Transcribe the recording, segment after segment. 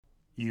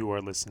You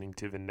are listening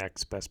to the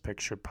Next Best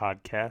Picture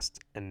podcast,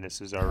 and this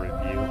is our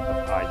review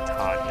of I,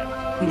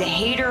 Tonya. The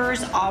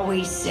haters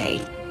always say,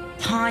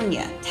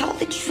 Tonya, tell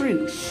the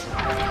truth.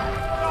 Tonya?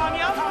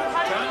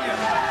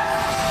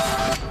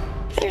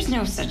 There's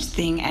no such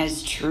thing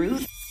as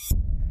truth.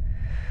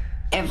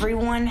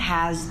 Everyone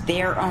has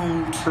their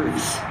own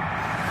truth.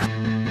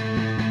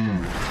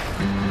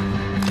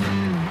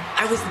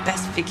 I was the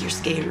best figure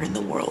skater in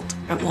the world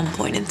at one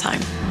point in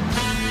time.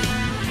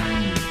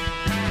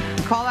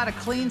 Call that a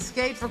clean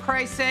skate, for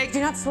Christ's sake?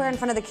 Do not swear in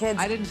front of the kids.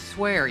 I didn't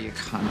swear, you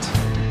cunt.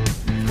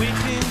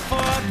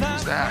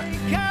 Who's that?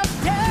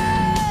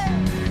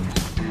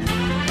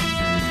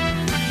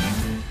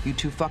 You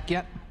two fuck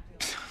yet?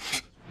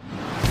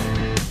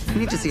 You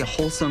need to see a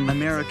wholesome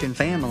American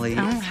family.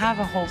 I don't have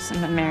a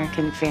wholesome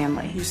American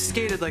family. You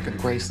skated like a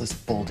graceless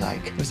bull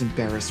dyke. I was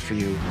embarrassed for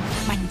you.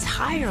 My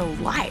entire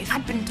life,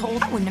 I'd been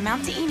told I wouldn't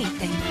amount to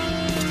anything.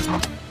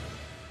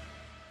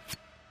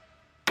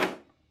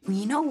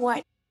 You know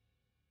what?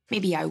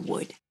 Maybe I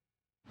would.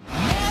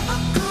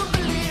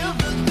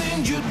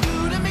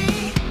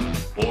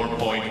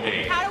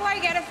 4.8. How do I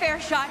get a fair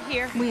shot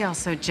here? We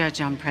also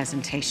judge on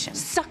presentation.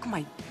 Suck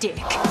my dick.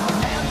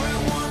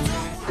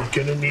 We're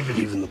gonna need to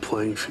even the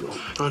playing field.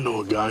 I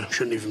know a guy,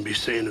 shouldn't even be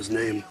saying his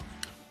name.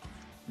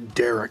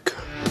 Derek.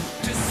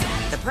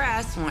 The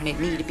press wanted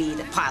me to be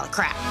the pile of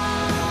crap.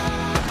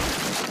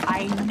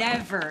 I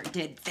never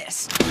did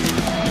this.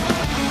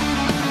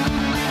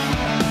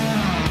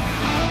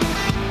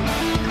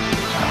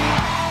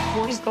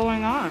 What is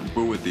going on?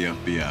 We're with the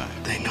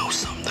FBI. They know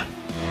something.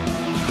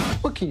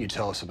 What can you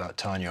tell us about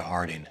Tonya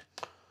Harding?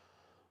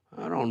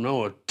 I don't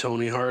know a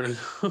Tony Harding.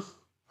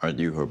 Aren't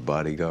you her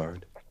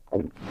bodyguard?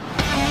 When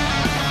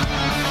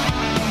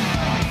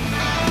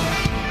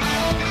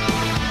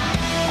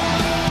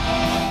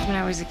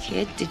I was a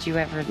kid, did you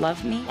ever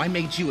love me? I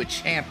made you a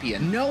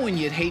champion, knowing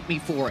you'd hate me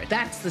for it.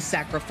 That's the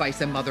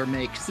sacrifice a mother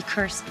makes. You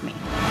cursed me.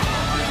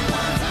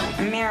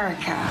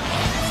 America,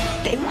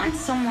 they want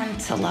someone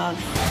to love,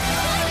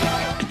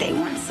 but they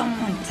want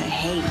someone to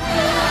hate.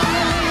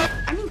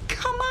 I mean,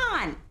 come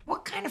on.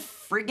 What kind of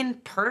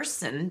friggin'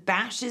 person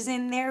bashes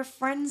in their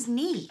friend's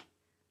knee?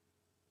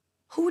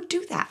 Who would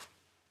do that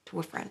to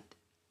a friend?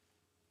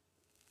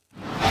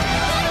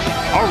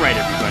 All right,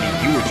 everybody,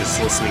 you were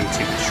just listening to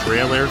the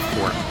trailer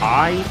for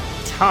I,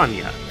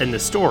 Tonya, and the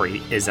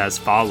story is as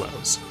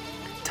follows.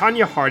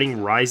 Tonya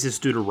Harding rises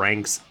through the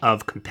ranks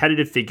of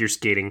competitive figure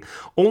skating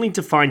only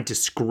to find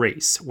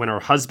disgrace when her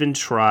husband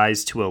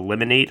tries to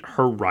eliminate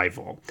her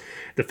rival.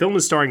 The film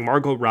is starring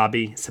Margot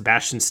Robbie,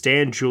 Sebastian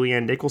Stan,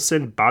 Julianne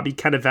Nicholson, Bobby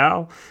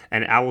Cannavale,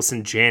 and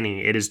Allison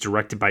Janney. It is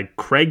directed by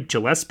Craig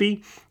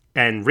Gillespie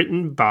and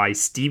written by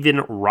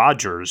Stephen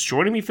Rogers.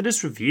 Joining me for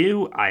this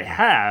review, I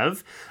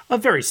have a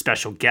very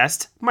special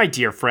guest, my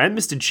dear friend,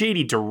 Mr.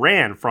 J.D.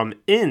 Duran from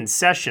In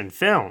Session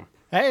Film.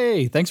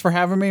 Hey, thanks for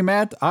having me,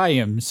 Matt. I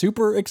am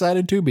super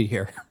excited to be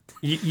here.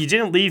 You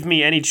didn't leave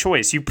me any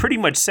choice. You pretty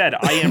much said,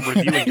 I am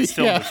reviewing this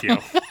film with you.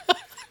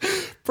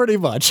 Pretty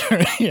much,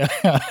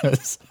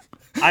 yes.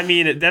 I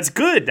mean, that's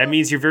good. That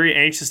means you're very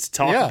anxious to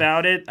talk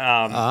about it.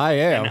 I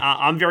am. And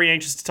I'm very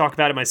anxious to talk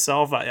about it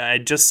myself. I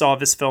just saw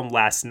this film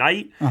last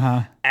night,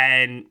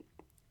 and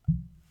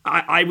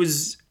I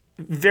was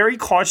very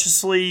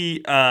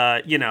cautiously,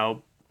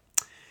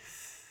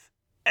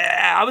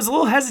 I was a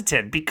little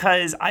hesitant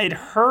because I had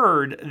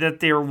heard that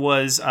there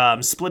was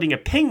splitting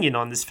opinion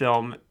on this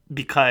film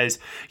because,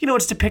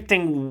 it's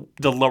depicting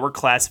the lower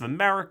class of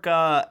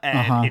America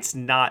and it's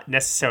not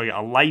necessarily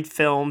a light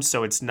film.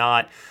 So it's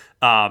not,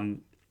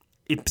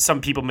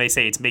 some people may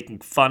say it's making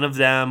fun of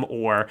them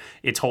or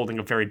it's holding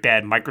a very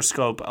bad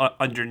microscope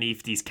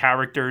underneath these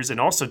characters. And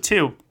also,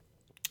 too,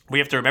 we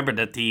have to remember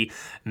that the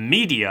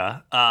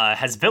media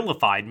has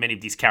vilified many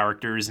of these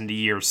characters in the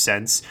years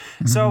since.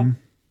 So,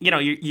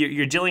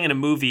 you're dealing in a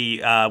movie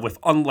with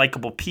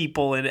unlikable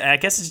people, and I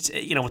guess it's,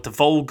 with the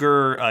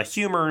vulgar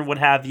humor and what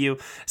have you.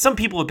 Some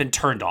people have been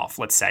turned off,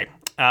 let's say.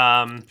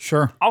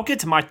 Sure. I'll get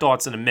to my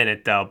thoughts in a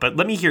minute, though, but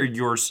let me hear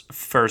yours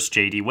first,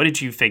 JD. What did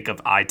you think of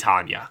I,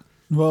 Tonya?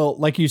 Well,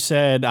 like you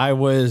said, I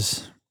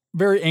was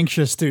very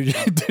anxious to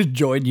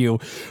join you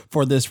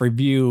for this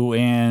review,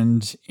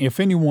 and if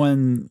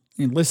anyone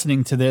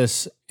listening to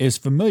this is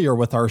familiar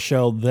with our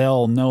show,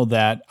 they'll know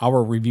that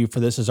our review for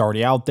this is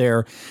already out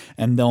there,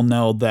 and they'll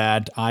know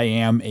that I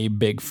am a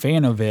big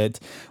fan of it.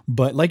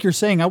 But like you're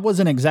saying, I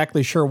wasn't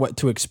exactly sure what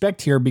to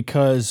expect here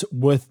because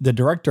with the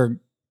director,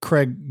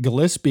 Craig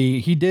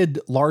Gillespie, he did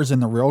Lars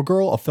and the Real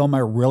Girl, a film I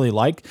really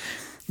like.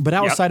 But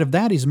outside of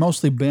that, he's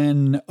mostly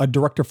been a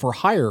director for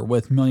hire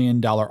with $1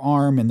 Million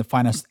Arm and The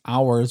Finest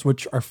Hours,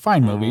 which are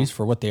fine movies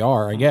for what they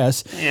are, I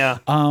guess. Yeah.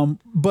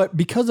 But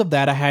because of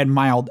that, I had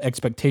mild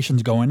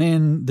expectations going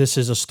in. This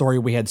is a story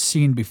we had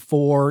seen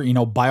before.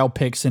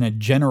 Biopics in a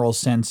general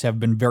sense have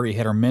been very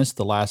hit or miss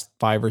the last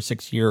 5 or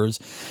 6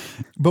 years.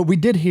 But we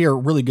did hear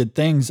really good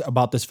things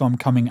about this film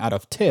coming out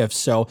of TIFF.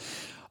 So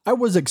I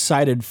was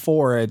excited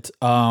for it,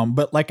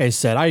 but like I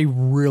said, I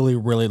really,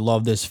 really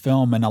love this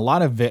film, and a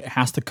lot of it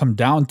has to come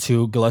down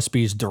to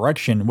Gillespie's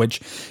direction, which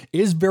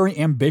is very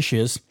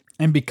ambitious.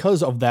 And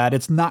because of that,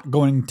 it's not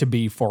going to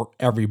be for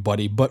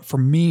everybody. But for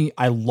me,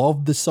 I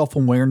love the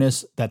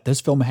self-awareness that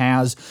this film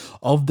has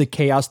of the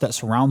chaos that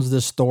surrounds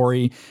this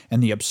story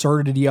and the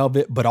absurdity of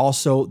it, but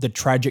also the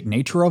tragic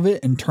nature of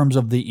it in terms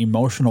of the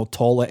emotional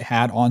toll it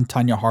had on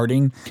Tonya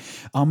Harding.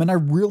 And I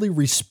really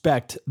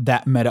respect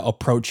that meta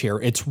approach here.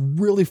 It's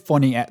really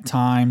funny at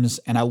times,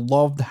 and I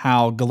loved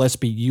how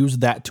Gillespie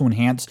used that to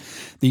enhance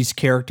these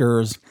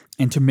characters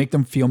and to make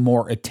them feel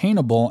more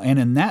attainable. And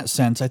in that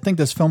sense, I think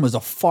this film is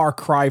a far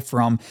cry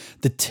from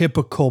the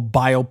typical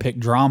biopic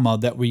drama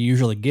that we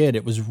usually get.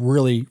 It was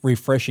really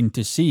refreshing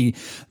to see.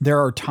 There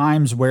are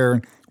times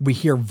where we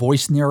hear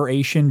voice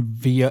narration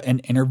via an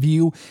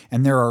interview,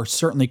 and there are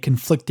certainly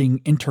conflicting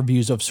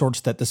interviews of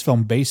sorts that this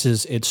film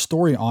bases its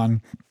story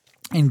on.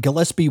 And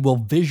Gillespie will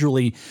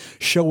visually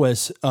show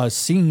us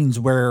scenes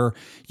where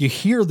you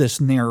hear this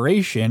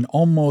narration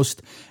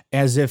almost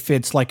as if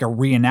it's like a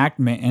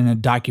reenactment in a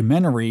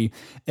documentary,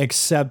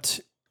 except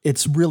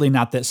it's really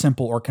not that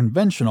simple or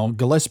conventional.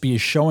 Gillespie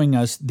is showing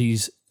us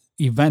these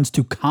events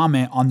to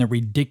comment on the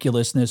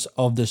ridiculousness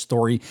of the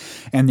story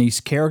and these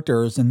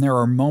characters. And there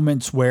are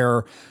moments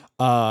where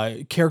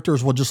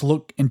characters will just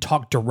look and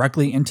talk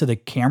directly into the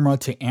camera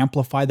to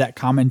amplify that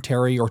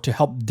commentary or to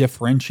help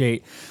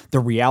differentiate the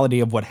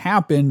reality of what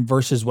happened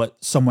versus what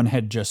someone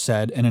had just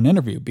said in an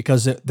interview,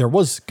 because there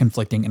was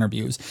conflicting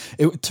interviews.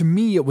 To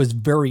me, it was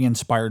very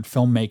inspired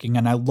filmmaking,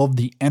 and I love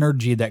the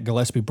energy that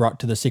Gillespie brought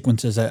to the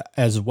sequences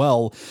as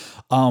well.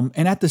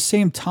 And at the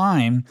same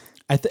time,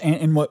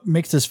 and what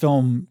makes this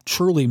film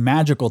truly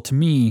magical to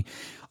me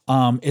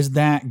is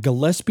that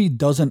Gillespie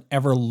doesn't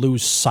ever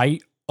lose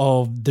sight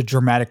of the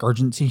dramatic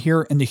urgency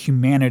here and the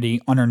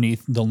humanity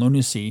underneath the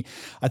lunacy.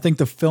 I think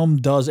the film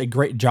does a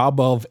great job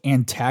of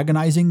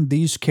antagonizing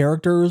these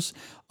characters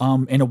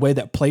in a way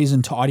that plays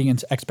into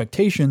audience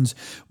expectations,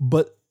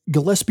 but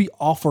Gillespie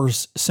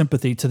offers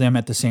sympathy to them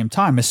at the same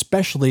time,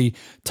 especially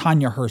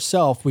Tonya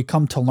herself. We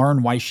come to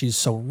learn why she's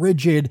so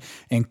rigid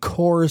and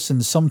coarse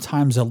and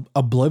sometimes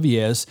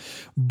oblivious,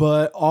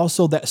 but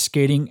also that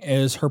skating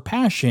is her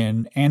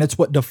passion and it's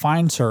what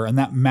defines her and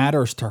that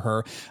matters to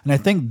her. And I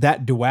think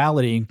that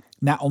duality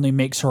not only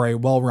makes her a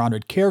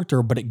well-rounded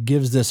character, but it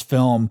gives this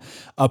film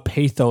a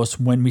pathos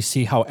when we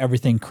see how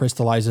everything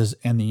crystallizes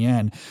in the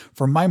end.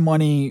 For my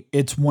money,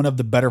 it's one of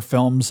the better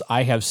films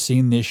I have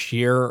seen this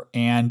year.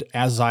 And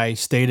as I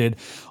stated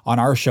on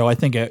our show, I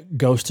think it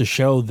goes to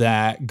show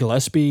that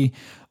Gillespie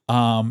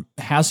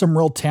has some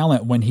real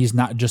talent when he's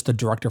not just a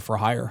director for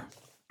hire.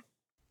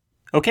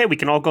 Okay, we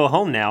can all go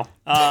home now.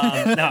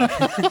 No.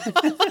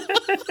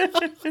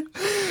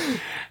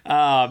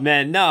 Oh,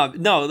 man,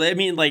 no. I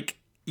mean, like,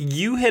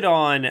 you hit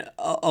on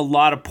a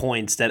lot of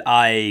points that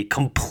I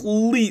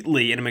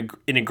completely am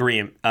in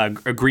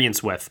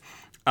agreement with.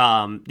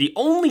 The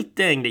only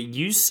thing that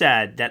you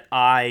said that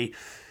I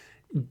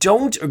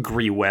don't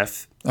agree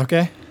with,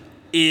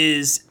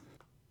 is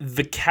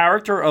the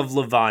character of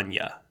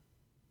Lavanya,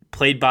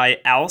 played by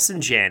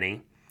Allison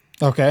Janney.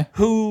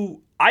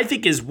 Who I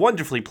think is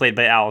wonderfully played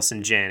by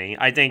Allison Janney.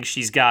 I think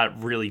she's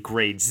got really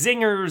great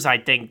zingers. I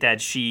think that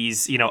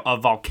she's, a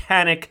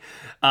volcanic,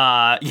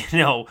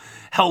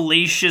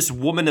 hellacious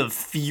woman of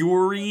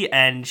fury,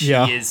 and she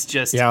is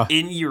just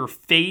in your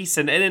face.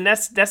 And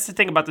that's the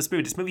thing about this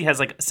movie. This movie has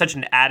like such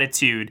an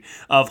attitude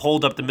of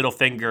hold up the middle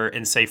finger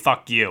and say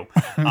fuck you.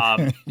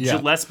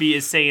 Gillespie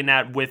is saying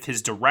that with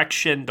his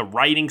direction, the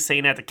writing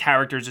saying that, the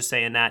characters are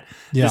saying that.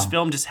 This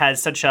film just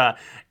has such a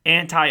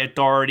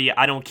anti-authority.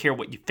 I don't care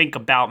what you think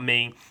about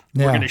me.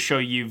 We're going to show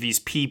you these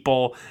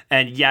people.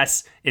 And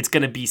yes, it's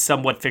going to be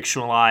somewhat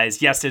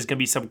fictionalized. Yes, there's going to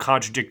be some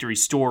contradictory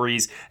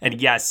stories. And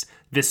yes,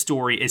 this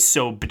story is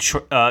so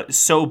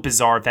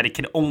bizarre that it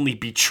can only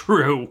be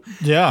true.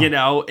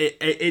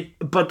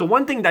 But the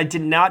one thing that I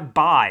did not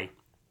buy,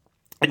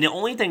 and the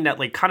only thing that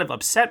like kind of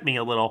upset me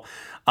a little,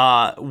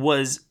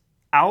 was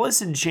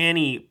Allison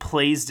Janney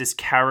plays this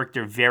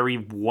character very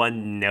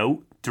one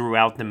note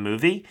throughout the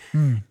movie.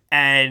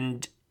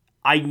 And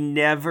I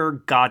never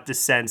got the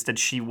sense that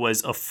she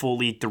was a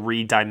fully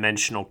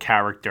three-dimensional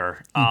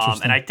character.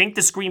 And I think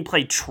the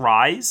screenplay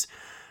tries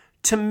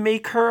to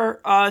make her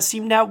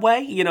seem that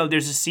way.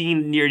 There's a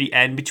scene near the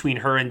end between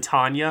her and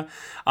Tonya,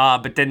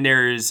 but then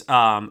there's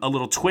a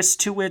little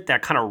twist to it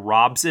that kind of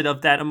robs it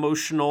of that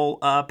emotional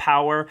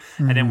power.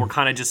 And then we're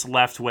kind of just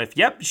left with,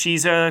 yep,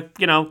 she's a,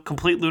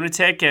 complete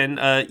lunatic and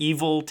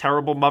evil,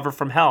 terrible mother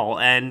from hell.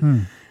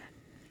 And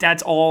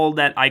that's all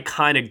that I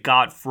kind of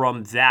got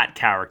from that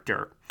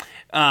character.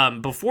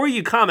 Before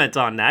you comment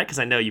on that, because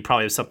I know you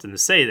probably have something to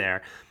say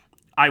there,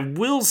 I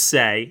will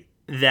say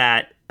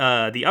that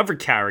the other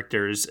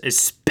characters,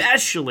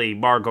 especially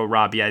Margot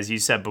Robbie, as you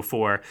said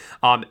before,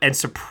 and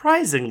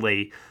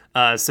surprisingly,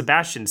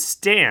 Sebastian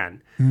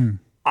Stan,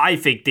 I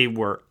think they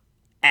were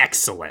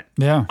excellent.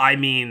 Yeah. I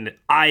mean,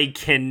 I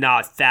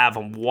cannot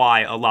fathom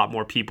why a lot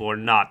more people are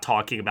not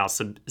talking about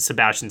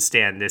Sebastian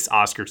Stan this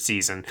Oscar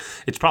season.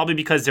 It's probably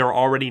because there are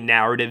already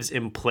narratives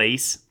in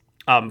place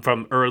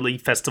from early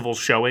festival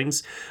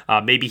showings.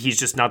 Maybe he's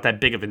just not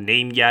that big of a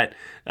name yet,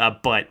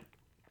 but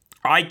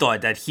I thought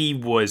that he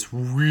was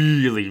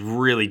really,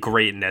 really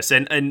great in this.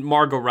 And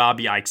Margot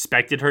Robbie, I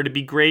expected her to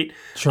be great.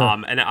 Sure.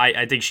 And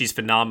I think she's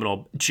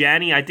phenomenal.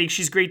 Janny, I think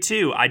she's great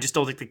too. I just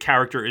don't think the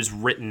character is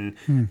written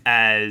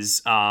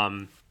as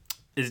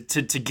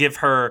to give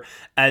her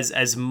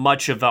as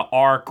much of an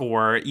arc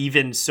or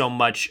even so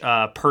much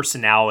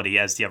personality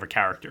as the other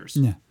characters.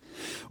 Yeah.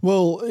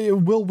 Well,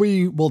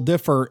 will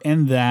differ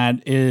in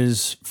that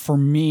is, for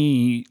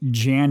me,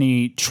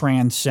 Janny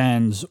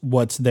transcends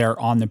what's there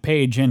on the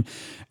page. And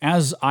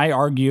as I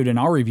argued in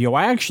our review,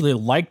 I actually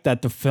like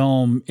that the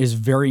film is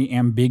very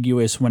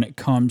ambiguous when it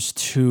comes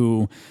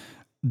to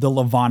the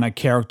Levana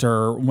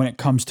character, when it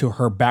comes to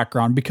her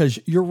background, because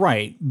you're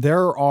right.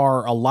 There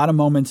are a lot of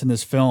moments in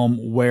this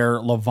film where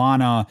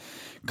Levana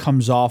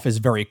comes off as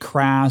very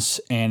crass,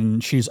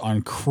 and she's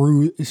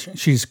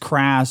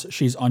crass,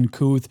 she's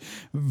uncouth,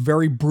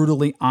 very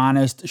brutally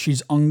honest,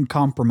 she's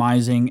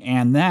uncompromising,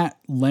 and that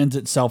lends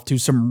itself to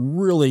some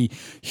really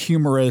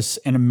humorous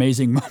and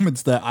amazing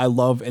moments that I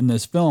love in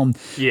this film.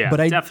 Yeah,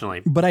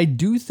 definitely. But I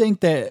do think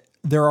that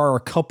there are a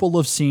couple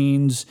of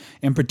scenes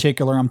in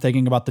particular. I'm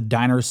thinking about the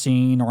diner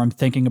scene, or I'm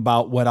thinking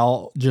about what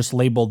I'll just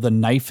label the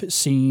knife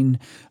scene,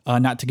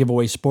 not to give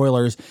away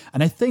spoilers.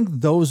 And I think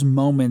those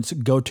moments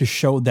go to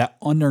show that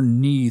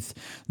underneath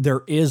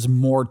there is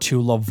more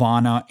to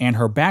Levana and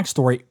her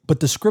backstory, but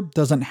the script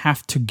doesn't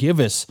have to give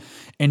us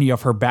any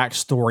of her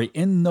backstory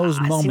in those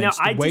moments.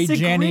 I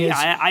disagree.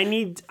 I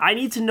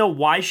need to know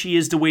why she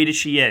is the way that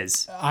she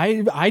is.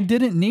 I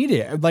didn't need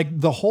it. Like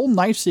the whole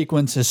knife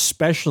sequence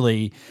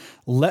especially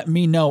let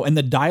me know, and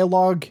the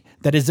dialogue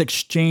that is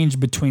exchanged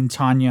between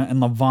Tonya and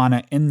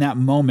Levana in that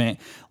moment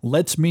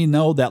lets me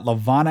know that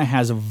Levana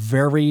has a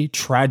very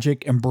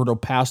tragic and brutal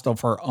past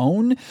of her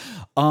own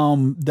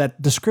that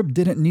the script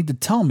didn't need to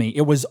tell me.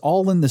 It was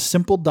all in the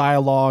simple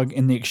dialogue,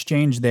 in the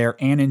exchange there,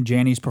 and in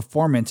Janny's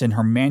performance, in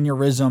her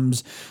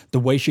mannerisms, the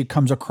way she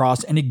comes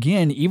across. And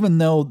again, even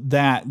though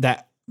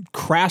that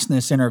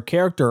crassness in her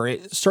character,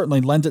 it certainly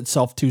lends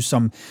itself to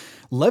some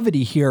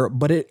levity here,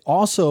 but it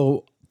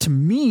also, to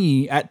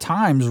me, at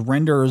times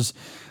renders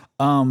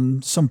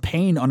some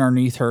pain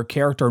underneath her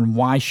character and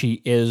why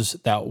she is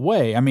that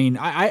way. I mean,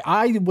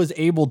 I was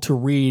able to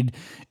read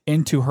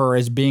into her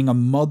as being a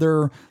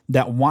mother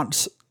that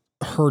wants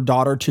her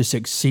daughter to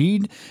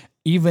succeed,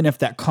 even if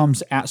that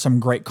comes at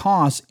some great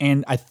cost.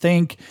 And I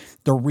think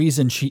the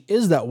reason she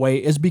is that way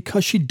is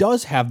because she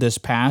does have this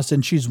past,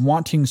 and she's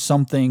wanting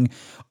something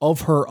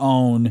of her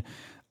own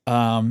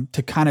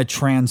to kind of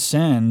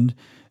transcend,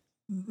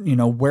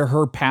 where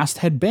her past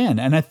had been.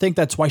 And I think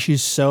that's why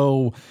she's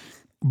so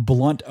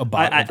blunt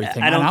about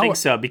everything. I don't think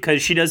so,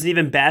 because she doesn't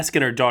even bask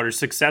in her daughter's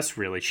success,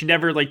 really. She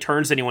never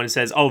turns to anyone and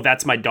says, oh,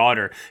 that's my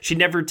daughter. She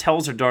never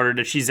tells her daughter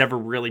that she's ever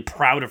really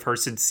proud of her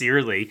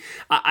sincerely.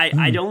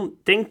 I don't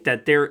think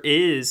that there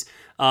is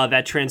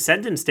that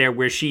transcendence there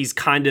where she's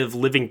kind of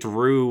living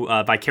through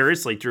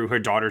vicariously through her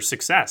daughter's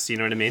success. You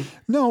know what I mean?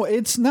 No,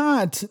 it's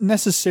not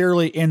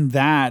necessarily in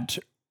that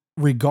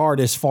regard,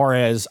 as far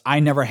as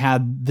I never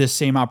had this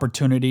same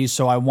opportunity,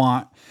 so I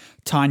want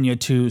Tonya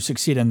to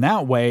succeed in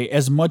that way,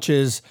 as much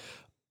as,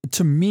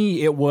 to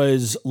me, it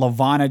was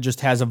Levana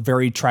just has a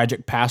very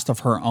tragic past of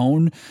her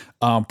own,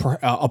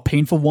 a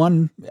painful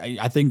one.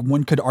 I think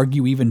one could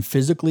argue even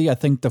physically. I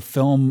think the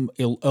film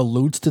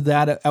alludes to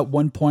that at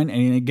one point.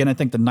 And again, I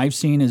think the knife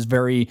scene is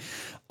very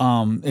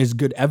is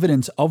good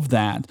evidence of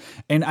that.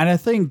 And I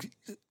think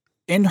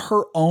in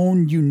her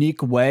own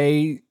unique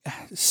way,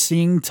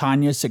 seeing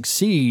Tonya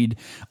succeed,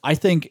 I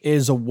think,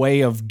 is a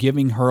way of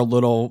giving her a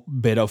little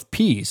bit of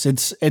peace.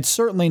 It's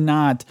certainly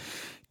not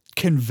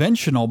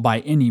conventional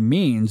by any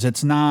means.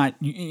 It's not,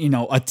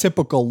 a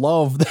typical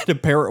love that a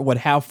parent would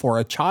have for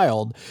a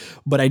child.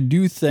 But I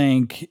do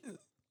think,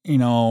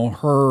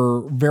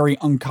 her very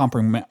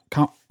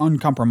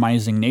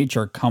uncompromising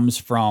nature comes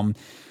from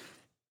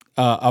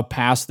a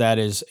past that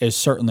is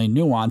certainly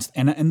nuanced,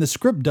 and the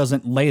script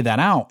doesn't lay that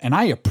out, and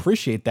I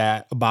appreciate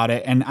that about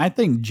it. And I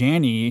think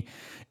Janny,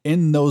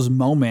 in those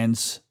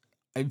moments,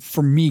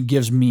 for me,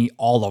 gives me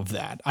all of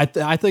that.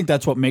 I think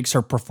that's what makes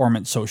her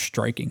performance so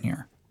striking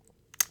here.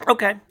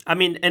 Okay. I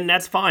mean, and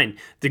that's fine.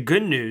 The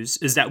good news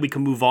is that we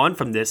can move on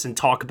from this and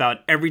talk about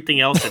everything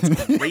else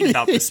that's great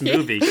about this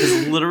movie,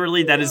 because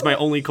literally that is my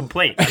only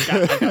complaint.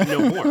 I've got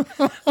no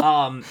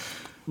more.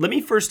 Let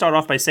me first start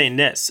off by saying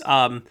this.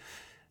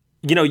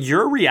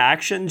 Your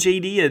reaction,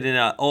 JD, and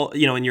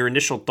in your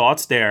initial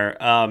thoughts there,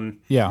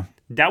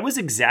 that was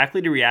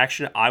exactly the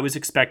reaction I was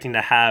expecting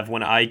to have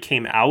when I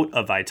came out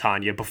of I,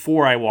 Tonya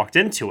before I walked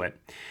into it.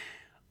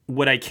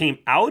 What I came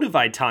out of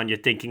I,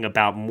 Tonya thinking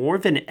about more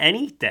than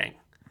anything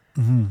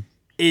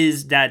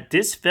is that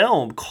this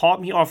film caught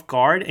me off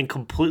guard and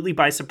completely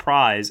by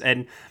surprise.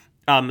 And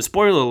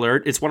spoiler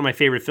alert, it's one of my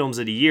favorite films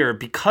of the year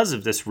because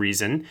of this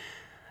reason.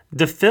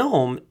 The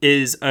film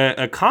is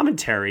a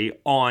commentary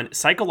on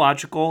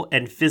psychological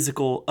and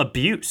physical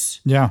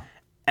abuse. Yeah.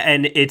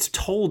 And it's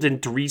told in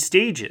 3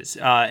 stages.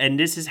 And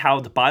this is how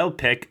the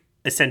biopic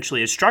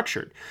essentially is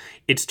structured.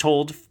 It's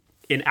told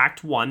in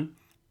Act 1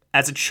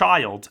 as a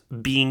child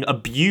being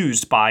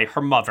abused by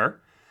her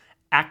mother.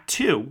 Act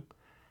 2,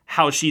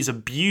 how she's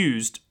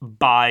abused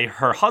by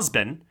her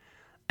husband.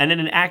 And then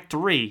in Act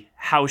 3,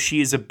 how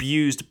she is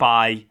abused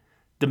by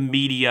the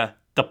media,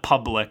 the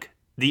public,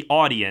 the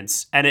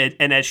audience. And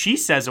as she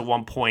says at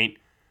one point,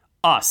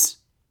 us,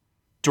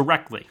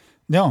 directly.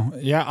 No,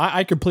 yeah,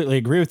 I completely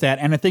agree with that.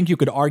 And I think you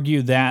could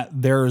argue that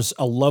there's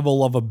a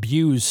level of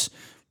abuse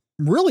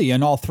really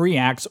in all 3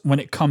 acts when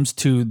it comes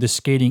to the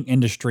skating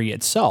industry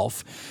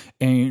itself,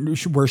 and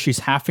where she's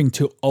having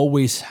to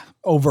always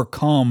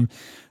overcome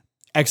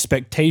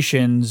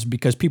expectations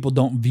because people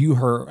don't view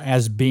her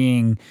as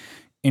being,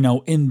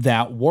 in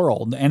that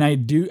world. And I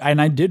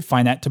did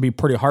find that to be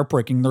pretty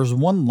heartbreaking. There's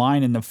one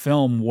line in the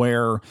film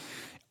where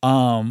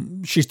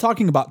she's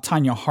talking about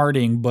Tonya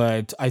Harding,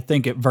 but I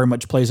think it very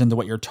much plays into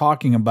what you're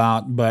talking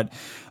about. But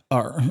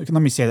let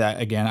me say that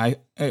again.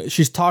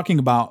 She's talking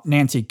about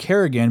Nancy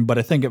Kerrigan, but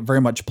I think it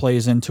very much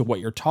plays into what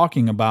you're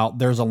talking about.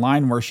 There's a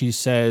line where she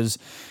says,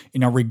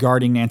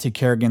 regarding Nancy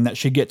Kerrigan, that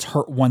she gets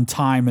hurt one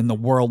time and the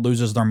world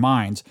loses their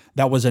minds.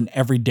 That was an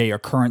everyday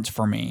occurrence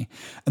for me.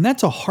 And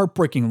that's a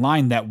heartbreaking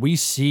line that we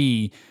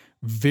see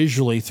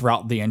visually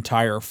throughout the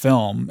entire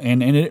film.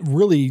 And it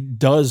really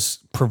does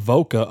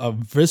provoke a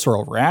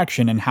visceral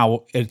reaction in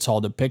how it's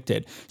all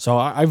depicted. So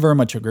I very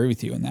much agree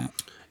with you in that.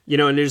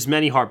 And there's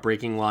many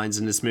heartbreaking lines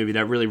in this movie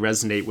that really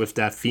resonate with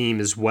that theme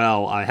as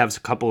well. I have a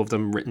couple of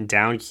them written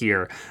down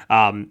here.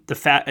 The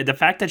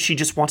fact that she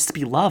just wants to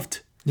be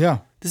loved. Yeah.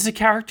 This is a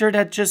character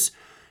that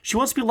she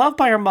wants to be loved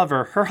by her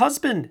mother, her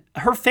husband,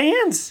 her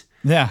fans.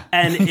 Yeah.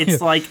 And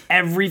it's like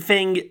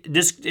everything,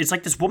 it's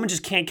like this woman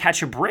just can't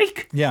catch a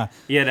break. Yeah.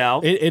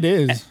 It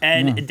is.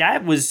 And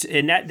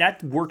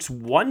that works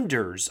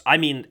wonders. I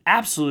mean,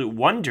 absolute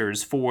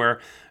wonders for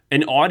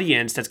an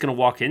audience that's going to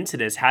walk into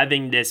this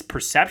having this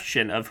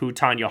perception of who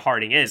Tonya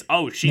Harding is.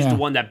 Oh, she's the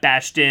one that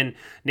bashed in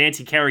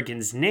Nancy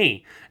Kerrigan's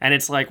knee. And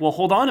it's like, well,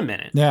 hold on a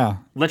minute. Yeah.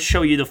 Let's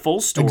show you the full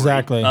story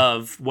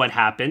of what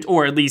happened,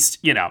 or at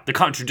least, the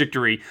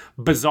contradictory,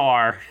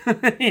 bizarre,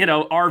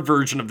 our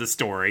version of the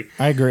story.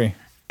 I agree.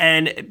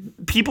 And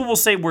people will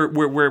say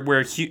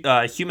we're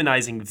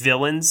humanizing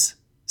villains,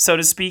 so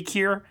to speak,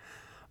 here.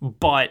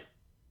 But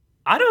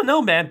I don't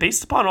know, man.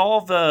 Based upon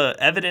all the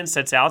evidence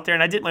that's out there,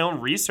 and I did my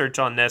own research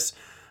on this,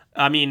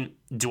 I mean,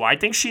 do I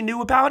think she knew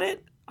about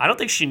it? I don't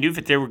think she knew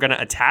that they were going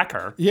to attack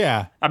her.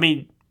 Yeah. I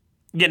mean,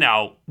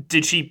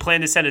 did she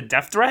plan to send a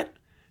death threat?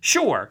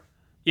 Sure.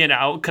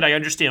 Could I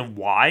understand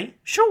why?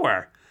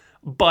 Sure.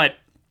 But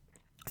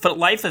for the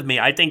life of me,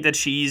 I think that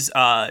she's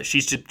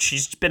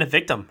been a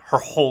victim her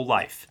whole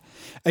life.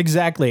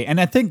 Exactly.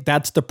 And I think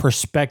that's the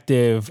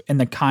perspective and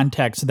the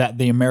context that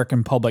the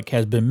American public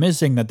has been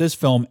missing, that this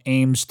film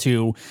aims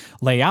to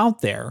lay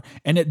out there.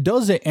 And it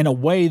does it in a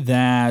way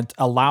that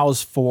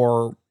allows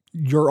for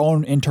your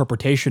own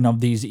interpretation of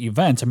these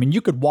events. I mean,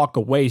 you could walk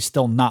away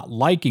still not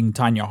liking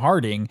Tonya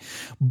Harding,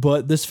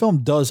 but this film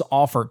does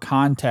offer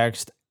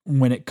context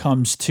when it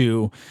comes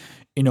to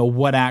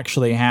what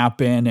actually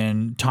happened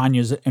and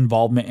Tanya's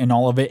involvement in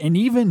all of it. And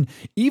even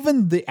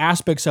the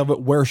aspects of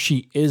it where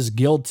she is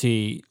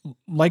guilty,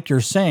 like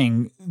you're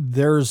saying,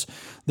 there's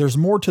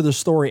more to the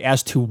story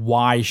as to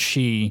why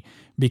she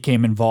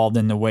became involved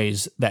in the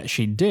ways that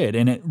she did.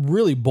 And it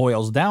really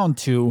boils down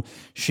to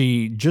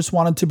she just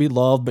wanted to be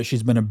loved, but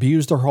she's been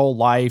abused her whole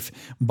life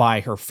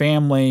by her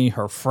family,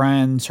 her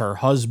friends, her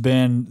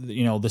husband,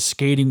 the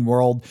skating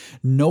world.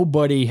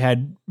 Nobody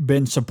had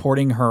been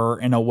supporting her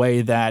in a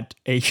way that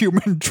a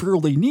human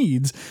truly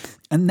needs.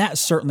 And that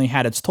certainly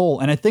had its toll.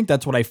 And I think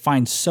that's what I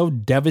find so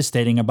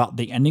devastating about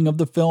the ending of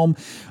the film,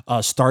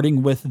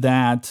 starting with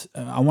that,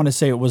 I want to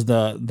say it was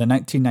the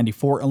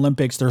 1994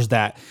 Olympics. There's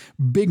that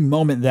big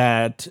moment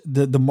that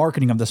the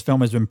marketing of this film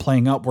has been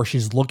playing up where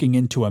she's looking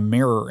into a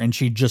mirror and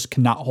she just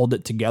cannot hold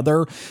it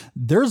together.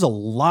 There's a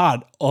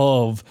lot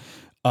of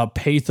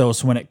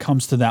pathos when it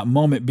comes to that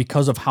moment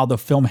because of how the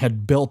film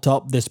had built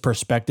up this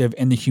perspective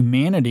and the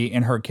humanity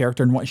in her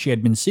character and what she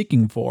had been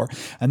seeking for.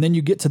 And then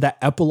you get to that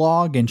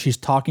epilogue and she's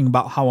talking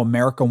about how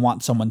America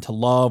wants someone to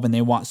love and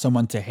they want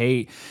someone to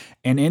hate.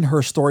 And in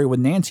her story with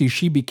Nancy,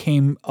 she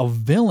became a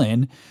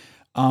villain,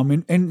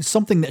 and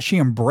something that she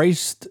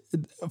embraced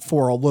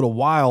for a little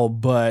while.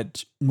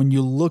 But when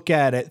you look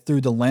at it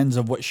through the lens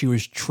of what she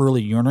was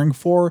truly yearning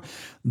for,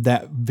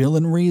 that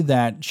villainry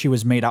that she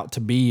was made out to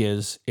be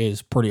is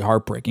pretty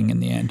heartbreaking in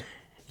the end.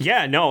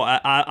 Yeah, no,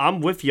 I'm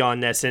with you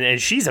on this.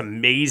 And she's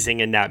amazing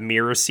in that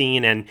mirror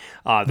scene and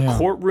the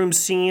courtroom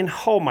scene.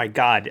 Oh, my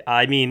God.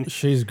 I mean,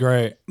 she's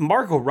great.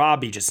 Margot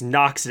Robbie just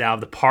knocks it out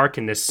of the park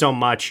in this so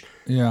much.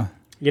 Yeah.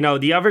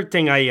 The other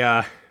thing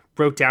I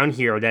wrote down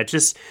here that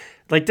just...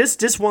 like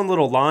this one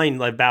little line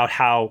about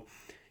how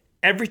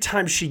every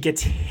time she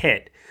gets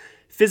hit,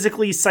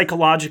 physically,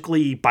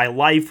 psychologically, by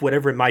life,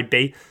 whatever it might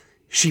be,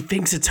 she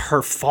thinks it's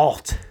her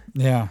fault.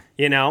 Yeah.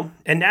 You know,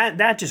 and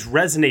that just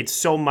resonates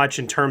so much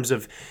in terms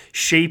of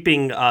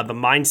shaping the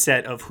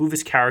mindset of who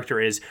this character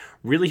is,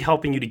 really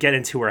helping you to get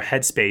into her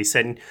headspace.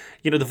 And,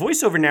 you know, the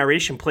voiceover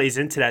narration plays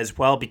into that as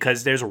well,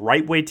 because there's a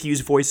right way to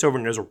use voiceover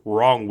and there's a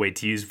wrong way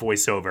to use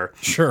voiceover.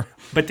 Sure.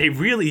 But they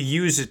really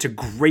use it to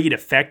great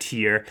effect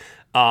here,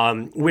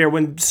 where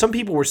when some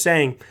people were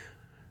saying,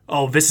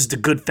 oh, this is the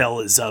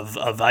Goodfellas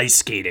of ice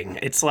skating,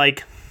 it's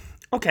like,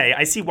 okay,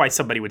 I see why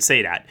somebody would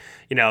say that.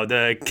 You know,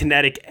 the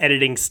kinetic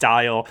editing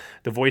style,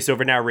 the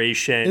voiceover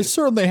narration. It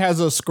certainly has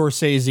a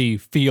Scorsese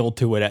feel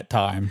to it at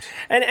times.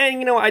 And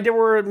you know, there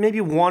were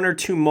maybe one or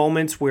two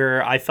moments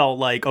where I felt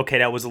like, okay,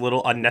 that was a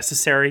little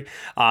unnecessary.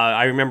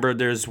 I remember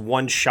there's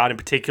one shot in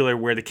particular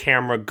where the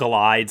camera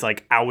glides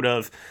like out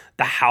of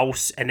the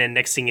house, and then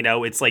next thing you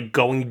know, it's like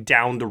going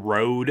down the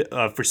road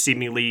for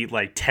seemingly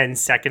like 10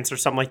 seconds or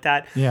something like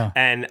that. Yeah.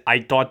 And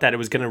I thought that it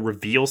was going to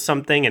reveal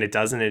something, and it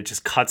doesn't. It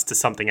just cuts to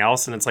something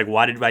else, and it's like,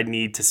 why did I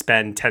need to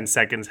spend 10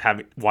 seconds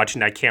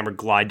watching that camera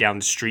glide down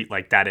the street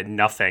like that and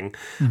nothing?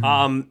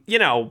 Mm-hmm. You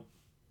know,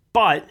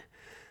 but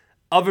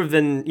other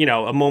than, you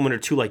know, a moment or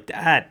two like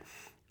that,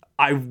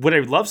 what I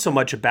love so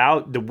much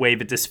about the way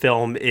that this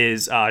film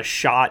is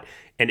shot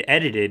and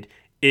edited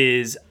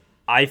is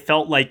I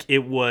felt like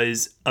it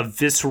was a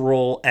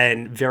visceral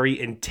and very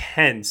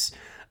intense.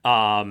 It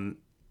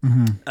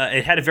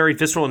had a very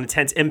visceral and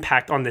intense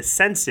impact on the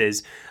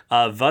senses,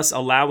 thus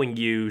allowing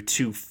you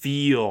to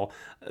feel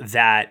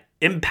that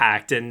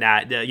impact and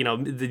that, you know,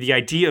 the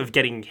idea of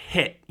getting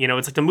hit. You know,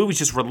 it's like the movie's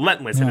just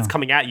relentless and it's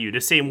coming at you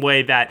the same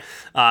way that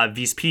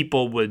these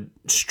people would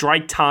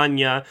strike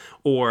Tonya,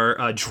 or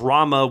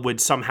drama would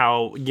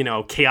somehow, you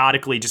know,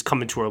 chaotically just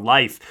come into her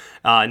life.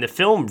 And the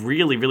film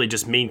really, really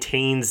just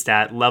maintains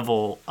that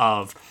level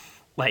of,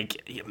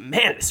 like,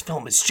 man, this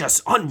film is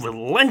just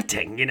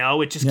unrelenting, you know?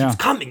 It just keeps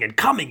coming and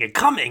coming and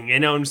coming, you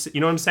know what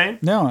I'm saying?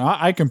 No,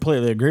 I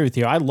completely agree with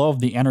you. I love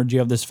the energy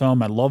of this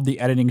film. I love the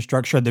editing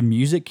structure, the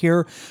music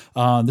here.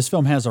 This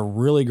film has a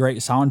really great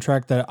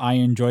soundtrack that I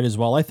enjoyed as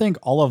well. I think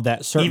all of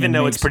that certainly even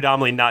though it's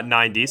predominantly not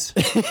 90s.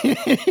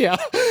 Yeah.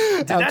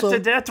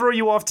 Did that throw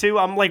you off too?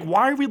 I'm like,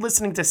 why are we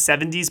listening to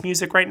 70s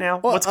music right now?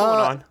 What's going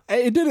on?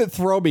 It didn't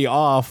throw me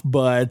off,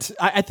 but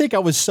I think I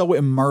was so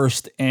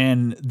immersed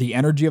in the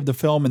energy of the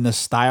film and the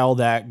style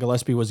that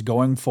Gillespie was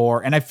going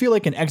for. And I feel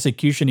like in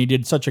execution, he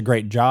did such a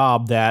great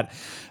job that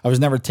I was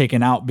never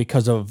taken out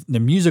because of the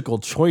musical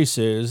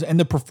choices and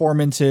the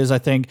performances. I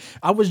think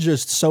I was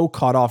just so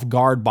caught off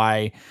guard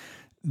by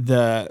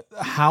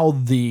how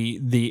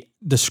the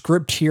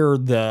script here,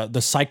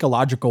 the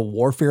psychological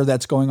warfare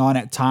that's going on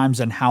at times,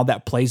 and how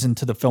that plays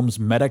into the film's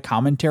meta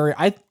commentary.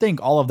 I think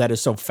all of that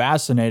is so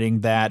fascinating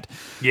that,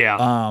 you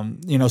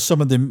know,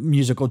 some of the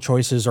musical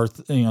choices are,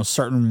 you know,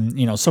 certain,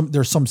 you know,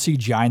 there's some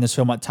CGI in this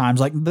film at times,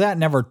 like that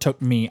never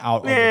took me out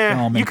of the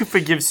film. You could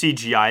forgive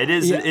CGI. It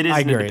is an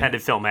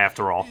independent film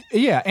after all.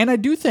 Yeah, and I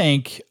do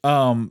think,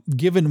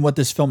 given what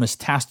this film is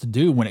tasked to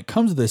do when it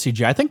comes to the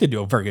CGI, I think they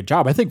do a very good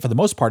job. I think for the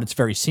most part, it's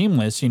very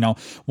seamless. You know,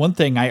 one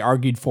thing I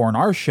argued for in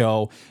our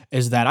show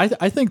is that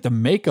I think the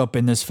makeup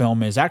in this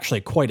film is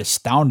actually quite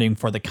astounding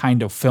for the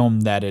kind of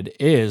film that it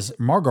is.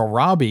 Margot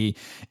Robbie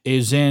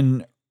is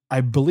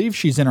I believe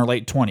she's in her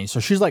late 20s. So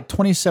she's like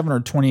 27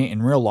 or 28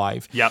 in real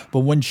life. Yep.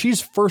 But when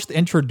she's first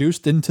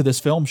introduced into this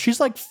film, she's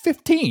like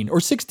 15 or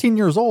 16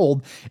 years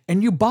old,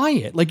 and you buy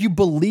it. Like, you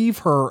believe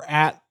her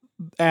at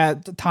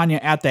Tonya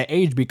at that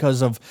age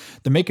because of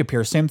the makeup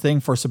here. Same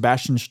thing for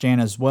Sebastian Stan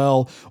as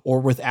well,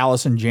 or with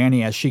Allison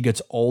Janney as she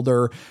gets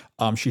older.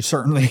 She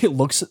certainly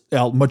looks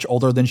much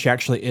older than she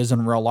actually is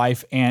in real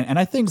life. And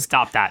I think...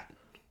 Stop that.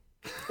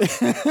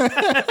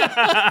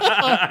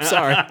 I'm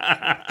sorry.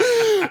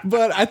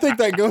 But I think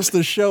that goes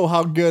to show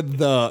how good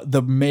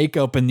the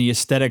makeup and the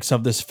aesthetics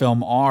of this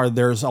film are.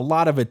 There's a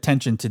lot of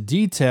attention to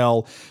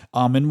detail.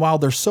 And while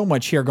there's so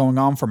much here going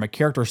on from a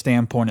character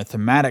standpoint, a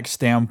thematic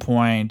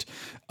standpoint,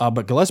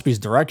 but Gillespie's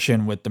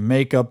direction with the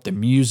makeup, the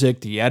music,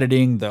 the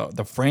editing, the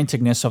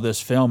franticness of this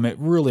film, it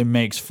really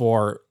makes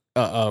for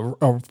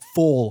a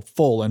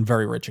full and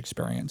very rich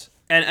experience.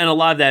 And a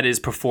lot of that is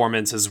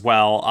performance as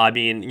well. I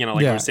mean, you know,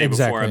 like we were saying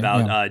before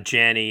about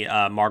Janney,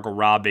 Margot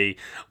Robbie.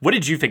 What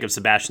did you think of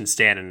Sebastian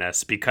Stan in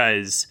this?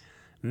 Because,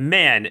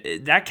 man,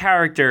 that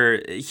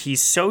character,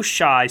 he's so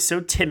shy, so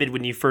timid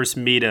when you first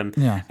meet him.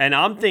 Yeah. And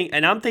I'm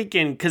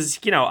thinking, because,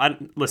 you know, I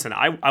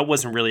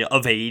wasn't really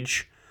of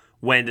age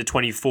when the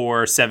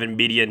 24/7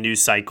 media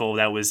news cycle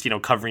that was, you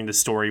know, covering the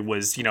story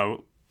was, you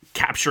know,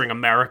 capturing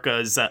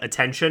America's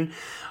attention.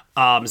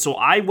 So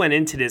I went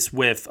into this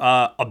with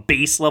a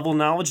base level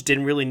knowledge,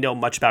 didn't really know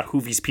much about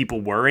who these people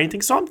were or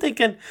anything. So I'm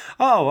thinking,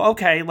 oh,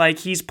 okay, like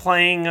he's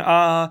playing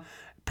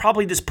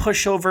probably this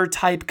pushover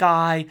type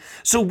guy.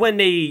 So when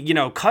they, you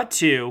know, cut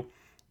to,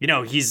 you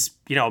know, he's,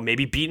 you know,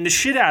 maybe beating the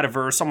shit out of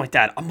her or something like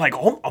that, I'm like,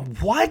 oh,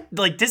 what?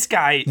 Like this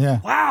guy,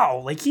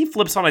 wow, like he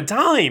flips on a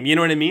dime, you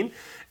know what I mean?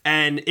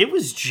 and it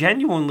was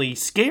genuinely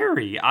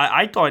scary.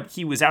 I thought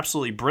he was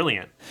absolutely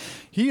brilliant.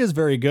 He is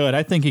very good.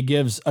 I think he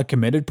gives a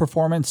committed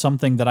performance,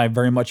 something that I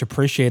very much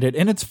appreciated.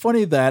 And it's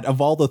funny that of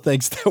all the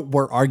things that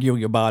we're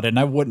arguing about, and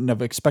I wouldn't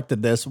have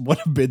expected this, would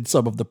have been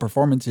some of the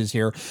performances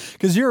here,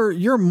 because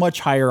you're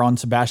much higher on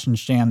Sebastian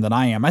Stan than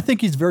I am. I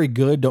think he's very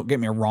good. Don't get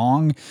me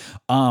wrong.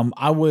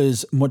 I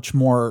was much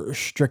more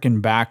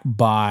stricken back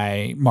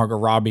by Margot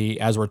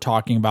Robbie as we're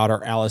talking about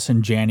her,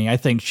 Allison Janney. I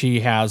think she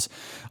has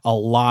a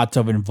lot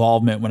of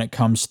involvement when it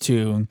comes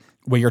to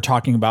what you're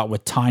talking about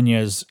with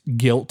Tonya's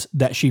guilt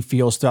that she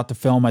feels throughout the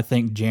film. I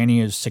think Janney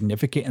is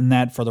significant in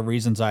that for the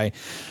reasons I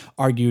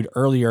argued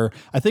earlier.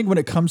 I think when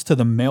it comes to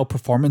the male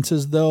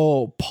performances,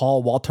 though,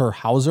 Paul Walter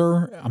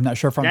Hauser, I'm not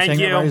sure if I'm saying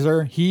it right,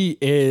 sir. He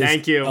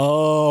is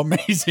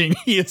amazing.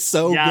 He is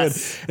so good.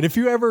 And if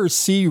you ever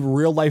see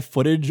real life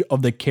footage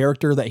of the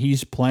character that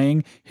he's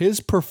playing,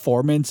 his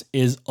performance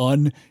is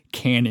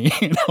uncanny.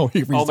 Oh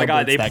my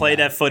God, they played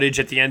that footage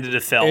at the end of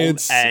the film,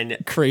 and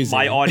crazy.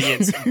 My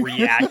audience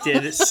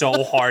reacted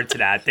so hard to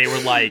that. They were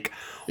like,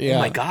 oh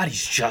my God,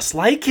 he's just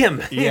like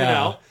him. Yeah, you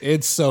know?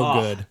 It's so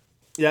good.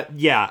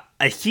 Yeah.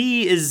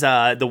 He is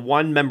the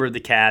one member of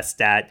the cast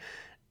that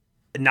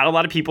not a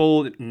lot of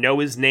people know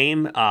his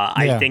name.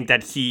 I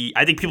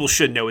think people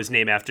should know his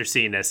name after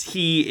seeing this.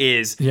 He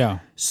is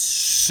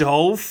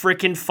so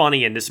freaking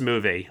funny in this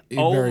movie.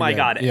 Oh my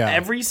God. Yeah.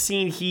 Every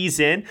scene he's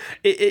in,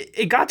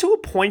 it got to a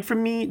point for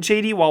me,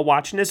 JD, while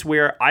watching this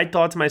where I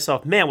thought to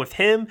myself, man, with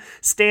him,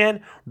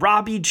 Stan,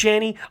 Robbie,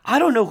 Jenny, I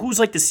don't know who's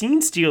like the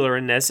scene stealer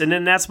in this. And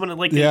then that's when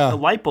the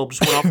light bulb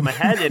just went off in my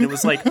head, and it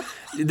was like,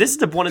 this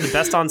is one of the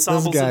best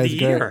ensembles of the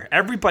year.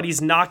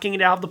 Everybody's knocking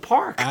it out of the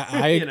park.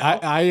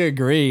 I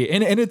agree.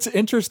 And it's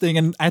interesting,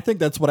 and I think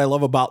that's what I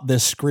love about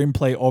this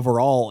screenplay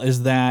overall,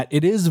 is that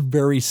it is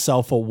very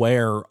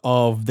self-aware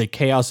of the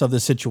chaos of the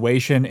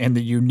situation and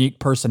the unique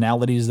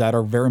personalities that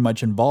are very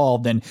much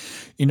involved. And,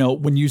 you know,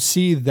 when you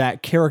see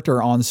that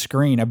character on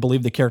screen, I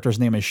believe the character's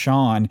name is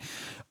Sean,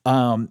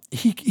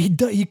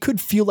 he could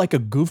feel like a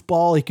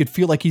goofball. He could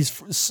feel like he's,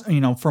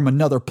 from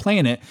another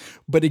planet.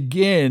 But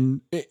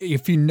again,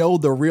 if you know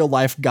the real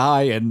life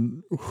guy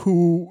and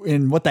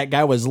what that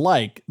guy was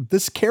like,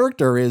 this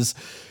character is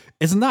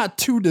not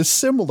too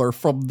dissimilar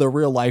from the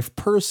real life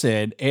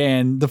person.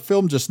 And the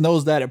film just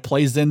knows that, it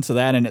plays into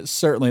that, and it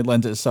certainly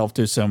lends itself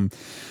to some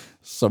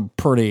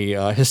pretty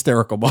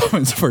hysterical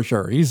moments for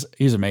sure.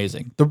 He's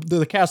amazing.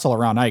 The cast all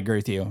around, I agree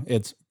with you.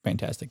 It's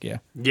fantastic. Yeah.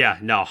 Yeah,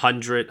 no,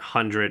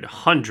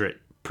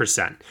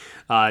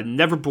 100%.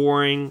 Never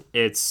boring.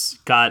 It's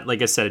got,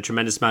 like I said, a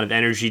tremendous amount of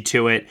energy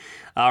to it.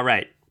 All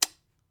right.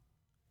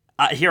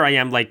 Here I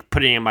am, like,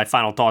 putting in my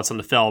final thoughts on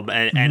the film,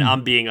 and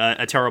I'm being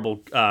a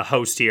terrible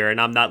host here, and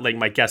I'm not letting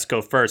my guests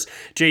go first.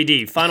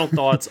 JD, final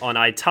thoughts on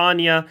I,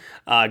 Tonya.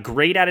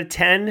 Grade out of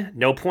 10,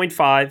 no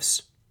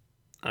 0.5s.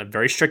 I'm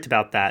very strict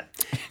about that.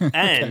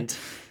 And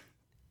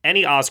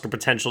any Oscar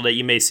potential that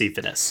you may see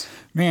for this.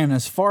 Man,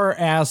 as far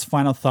as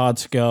final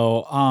thoughts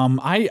go,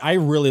 I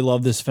really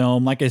love this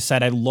film. Like I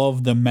said, I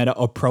love the meta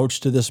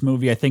approach to this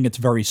movie. I think it's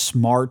very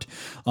smart.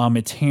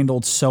 It's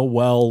handled so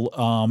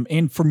well.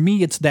 And for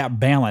me, it's that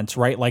balance,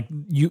 right? Like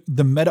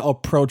the meta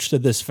approach to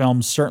this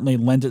film certainly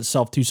lends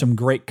itself to some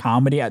great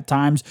comedy at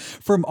times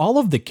from all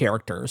of the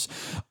characters.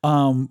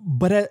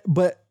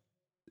 But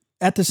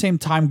at the same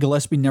time,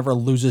 Gillespie never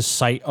loses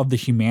sight of the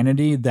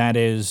humanity that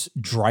is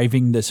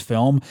driving this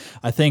film.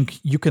 I think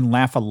you can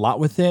laugh a lot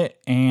with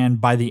it,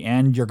 and by the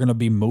end, you're going to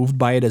be moved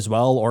by it as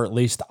well, or at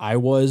least I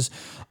was.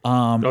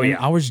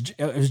 It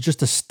was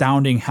just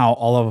astounding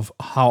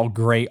how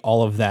great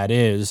all of that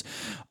is.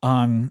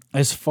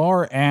 As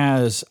far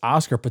as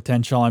Oscar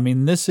potential, I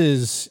mean, this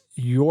is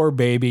your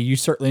baby. You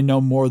certainly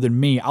know more than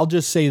me. I'll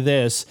just say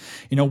this,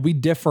 we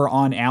differ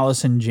on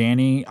Allison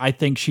Janney. I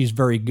think she's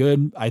very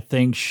good. I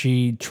think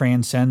she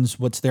transcends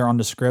what's there on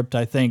the script.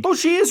 I think. Oh,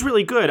 she is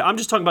really good. I'm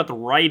just talking about the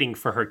writing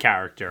for her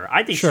character.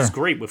 I think she's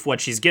great with what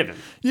she's given.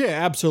 Yeah,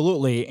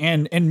 absolutely.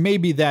 And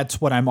maybe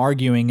that's what I'm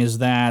arguing, is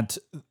that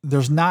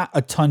there's not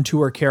a ton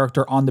to her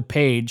character on the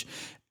page.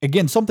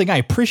 Again, something I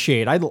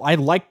appreciate. I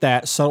like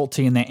that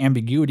subtlety and that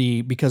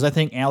ambiguity, because I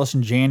think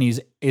Allison Janney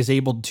is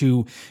able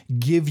to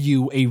give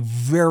you a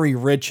very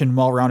rich and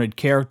well-rounded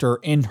character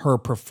in her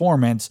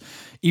performance,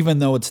 even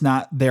though it's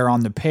not there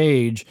on the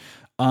page.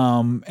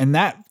 And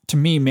that, to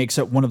me, makes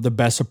it one of the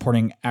best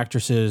supporting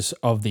actresses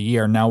of the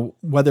year. Now,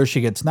 whether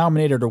she gets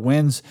nominated or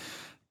wins,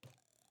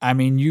 I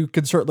mean, you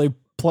could certainly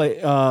play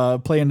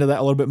into that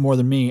a little bit more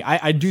than me.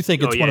 I do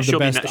think it's one of the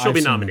best. She'll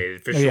be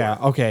nominated for sure. Yeah,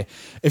 okay.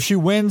 If she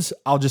wins,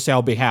 I'll just say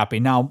I'll be happy.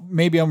 Now,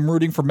 maybe I'm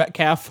rooting for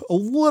Metcalf a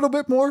little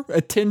bit more,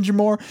 a tinge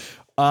more.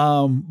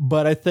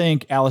 But I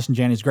think Allison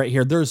Janney's great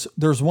here.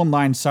 There's one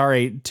line,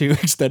 sorry to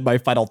extend my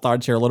final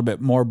thoughts here a little bit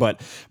more, but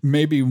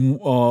maybe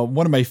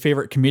one of my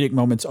favorite comedic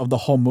moments of the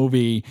whole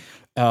movie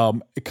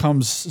It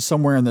comes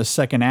somewhere in the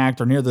second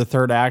act or near the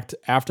third act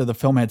after the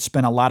film had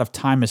spent a lot of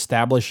time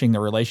establishing the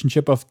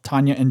relationship of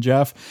Tonya and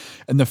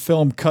Jeff. And the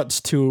film cuts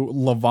to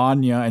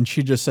Lavanya and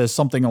she just says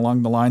something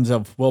along the lines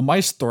of, well, my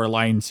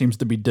storyline seems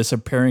to be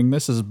disappearing.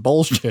 This is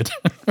bullshit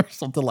or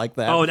something like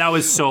that. Oh, that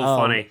was so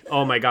funny.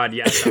 Oh my God.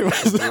 Yes.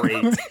 That was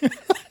great.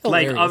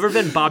 Like, other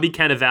than Bobby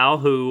Cannavale,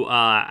 who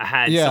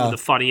had some of the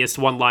funniest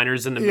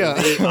one-liners in the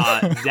movie,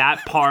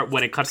 that part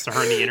when it cuts to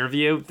her in the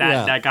interview,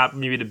 that got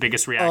maybe the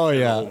biggest reaction in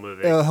the whole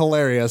movie.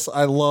 Hilarious.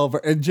 I love her.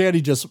 And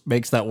Janny just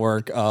makes that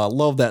work.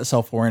 Love that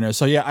self-awareness.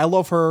 So yeah, I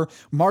love her.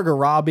 Margot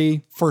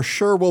Robbie for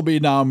sure will be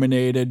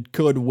nominated,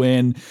 could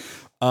win.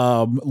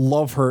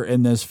 Love her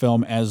in this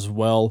film as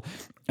well.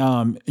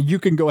 You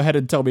can go ahead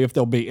and tell me if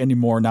there'll be any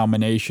more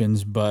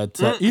nominations, but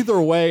either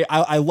way,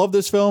 I love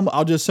this film.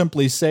 I'll just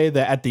simply say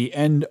that at the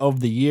end of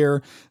the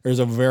year, there's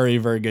a very,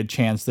 very good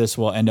chance this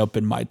will end up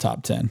in my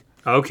top 10.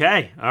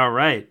 Okay. All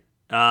right.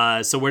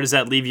 So where does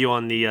that leave you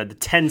on the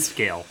 10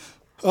 scale?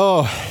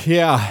 Oh,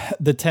 yeah,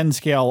 the 10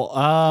 scale.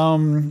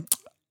 I'm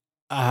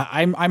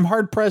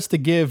hard pressed to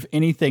give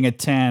anything a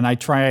 10. I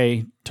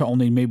try to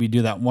only maybe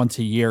do that once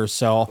a year,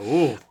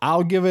 so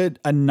I'll give it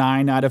a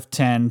 9 out of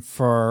 10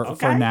 for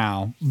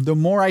now. The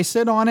more I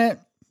sit on it,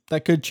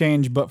 that could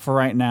change, but for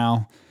right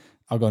now,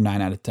 I'll go 9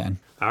 out of 10.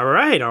 All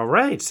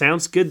right.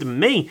 Sounds good to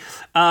me.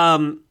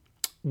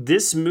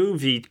 This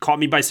movie caught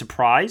me by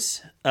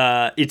surprise.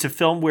 It's a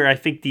film where I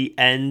think the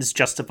ends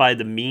justify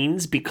the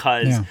means,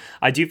 because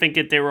I do think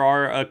that there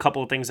are a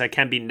couple of things that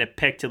can be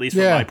nitpicked, at least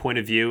from my point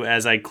of view,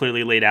 as I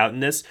clearly laid out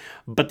in this.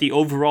 But the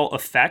overall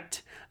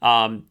effect,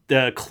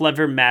 the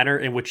clever manner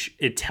in which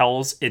it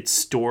tells its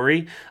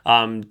story,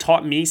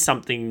 taught me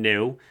something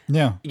new.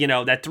 Yeah. You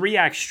know, that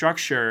 3-act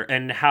structure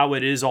and how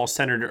it is all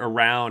centered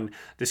around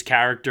this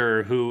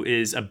character who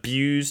is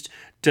abused,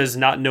 does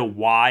not know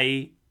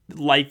why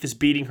life is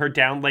beating her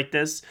down like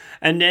this,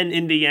 and then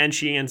in the end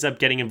she ends up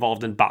getting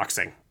involved in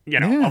boxing,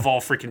 of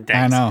all freaking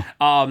things. I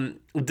know.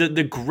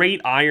 The great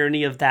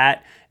irony of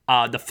that,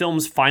 the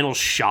film's final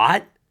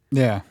shot,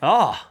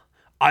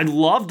 I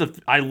love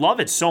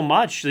it so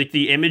much, like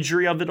the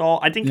imagery of it all.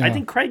 I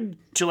think Craig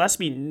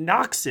Gillespie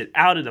knocks it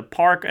out of the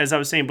park, as I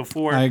was saying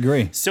before. I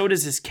agree. So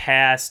does his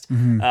cast.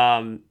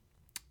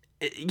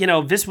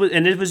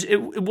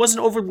 It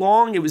wasn't over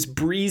long. It was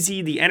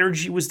breezy. The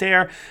energy was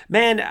there.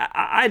 Man,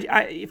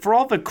 I for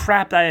all the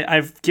crap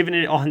I've given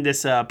it on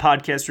this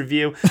podcast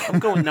review, I'm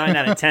going 9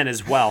 out of 10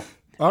 as well.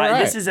 All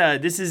right.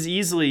 This is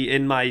easily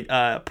in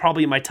my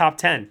probably my top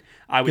 10.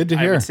 I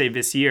would say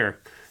this year.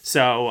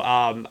 So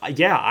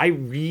I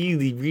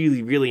really,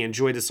 really, really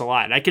enjoyed this a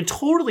lot, and I can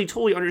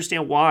totally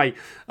understand why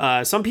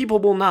some people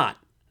will not.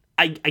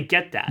 I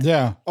get that.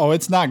 Yeah. Oh,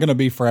 it's not going to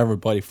be for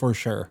everybody, for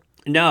sure.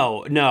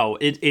 No,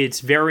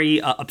 it's very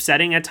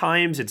upsetting at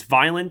times. It's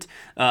violent.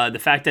 The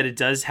fact that it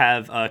does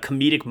have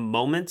comedic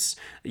moments,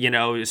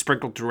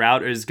 sprinkled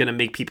throughout, is going to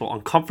make people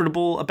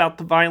uncomfortable about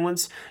the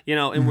violence,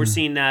 and we're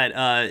seeing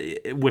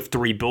that with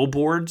 3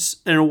 Billboards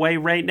in a way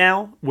right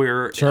now,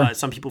 where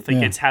some people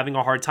think it's having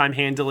a hard time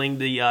handling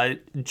the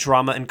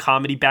drama and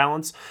comedy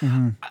balance.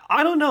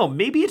 I don't know.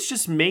 Maybe it's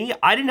just me.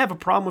 I didn't have a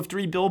problem with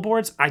 3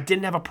 Billboards. I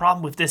didn't have a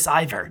problem with this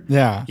either.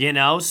 Yeah.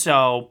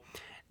 So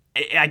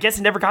I guess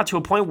it never got to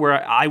a point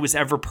where I was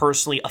ever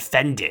personally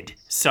offended.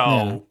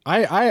 So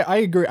I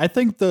agree. I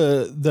think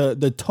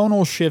the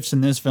tonal shifts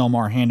in this film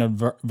are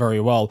handled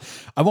very well.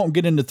 I won't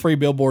get into 3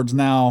 Billboards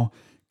now,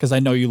 because I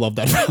know you love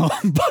that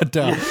film, but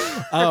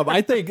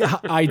I think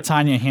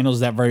Tonya handles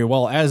that very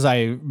well. As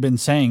I've been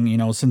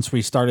saying, since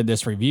we started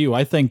this review,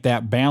 I think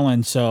that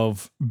balance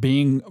of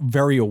being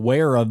very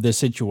aware of the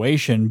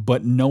situation,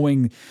 but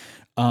knowing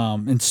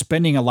and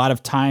spending a lot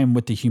of time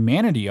with the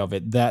humanity of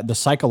it, that the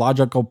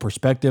psychological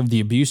perspective, the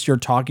abuse you're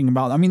talking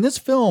about. I mean, this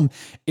film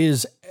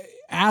is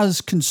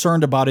as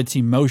concerned about its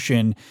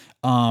emotion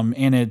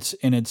and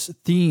its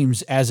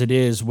themes as it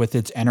is with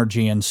its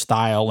energy and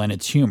style and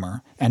its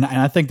humor. And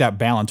I think that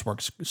balance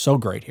works so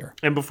great here.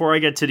 And before I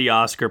get to the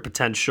Oscar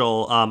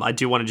potential, I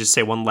do want to just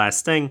say one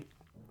last thing.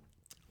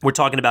 We're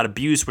talking about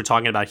abuse. We're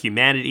talking about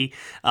humanity.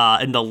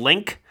 And the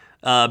link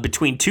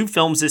between 2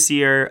 films this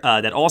year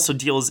that also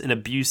deals in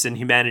abuse and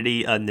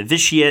humanity,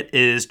 Novitiate,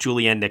 is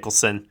Julianne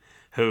Nicholson,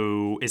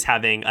 who is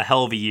having a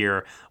hell of a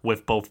year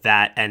with both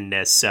that and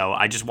this. So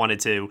I just wanted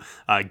to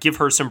give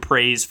her some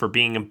praise for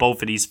being in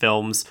both of these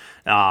films.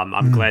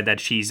 I'm glad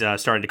that she's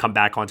starting to come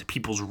back onto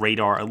people's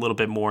radar a little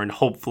bit more, and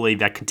hopefully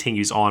that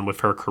continues on with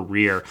her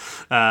career.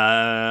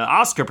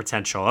 Oscar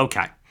potential,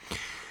 okay.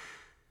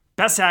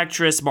 Best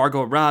Actress,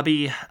 Margot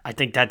Robbie. I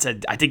think that's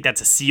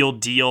a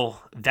sealed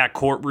deal. That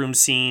courtroom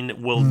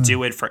scene will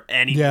do it for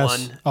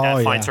anyone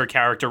that finds her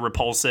character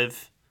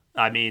repulsive.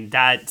 I mean,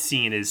 that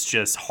scene is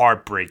just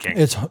heartbreaking.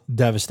 It's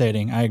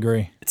devastating. I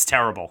agree. It's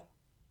terrible.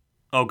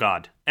 Oh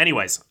God.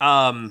 Anyways,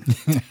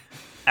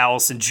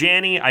 Allison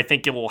Janney, I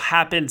think it will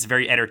happen. It's a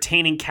very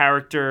entertaining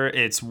character.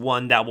 It's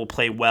one that will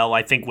play well,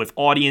 I think, with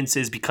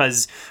audiences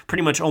because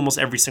pretty much almost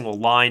every single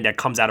line that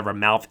comes out of her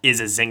mouth is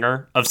a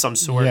zinger of some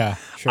sort. Yeah,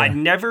 sure. I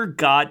never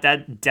got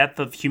that depth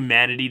of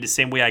humanity the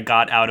same way I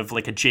got out of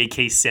like a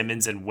J.K.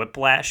 Simmons and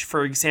Whiplash,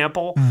 for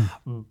example.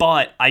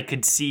 But I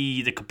could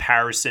see the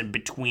comparison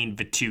between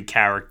the two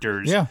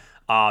characters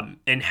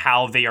and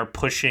how they are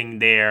pushing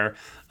their...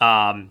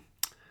 in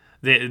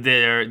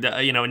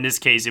this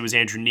case, it was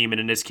Andrew Neiman.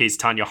 In this case,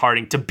 Tonya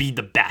Harding, to be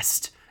the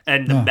best,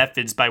 and the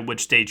methods by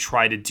which they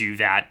try to do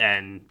that,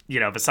 and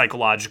the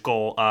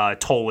psychological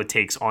toll it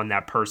takes on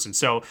that person.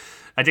 So,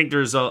 I think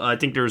there's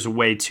a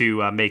way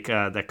to make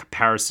the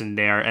comparison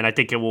there, and I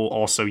think it will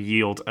also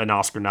yield an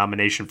Oscar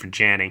nomination for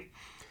Janney.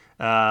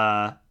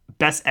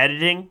 Best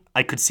editing,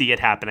 I could see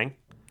it happening.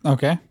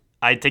 Okay,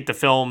 I think the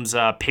film's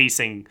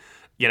pacing,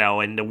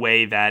 in the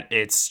way that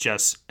it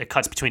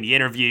cuts between the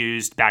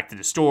interviews back to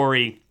the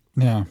story.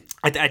 Yeah,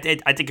 I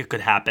think it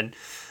could happen.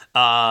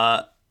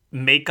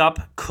 Makeup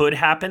could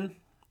happen,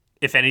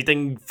 if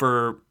anything,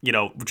 for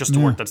just the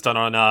work that's done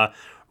on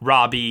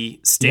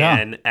Robbie,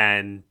 Stan,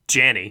 and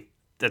Janney.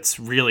 That's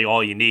really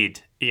all you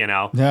need.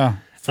 Yeah,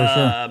 for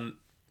sure.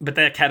 But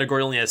that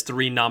category only has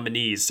 3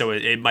 nominees, so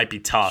it might be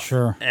tough.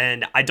 Sure.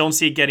 And I don't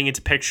see it getting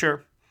into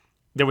picture.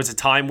 There was a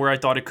time where I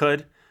thought it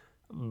could,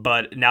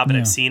 but now that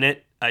I've seen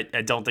it, I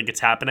don't think it's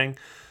happening.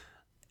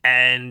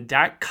 And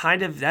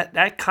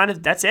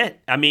that's it.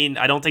 I mean,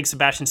 I don't think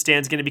Sebastian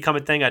Stan's going to become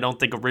a thing. I don't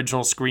think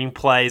original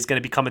screenplay is going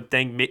to become a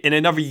thing. In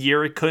another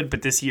year it could,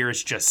 but this year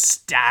is just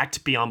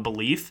stacked beyond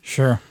belief.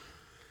 Sure.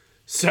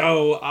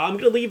 So I'm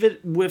going to leave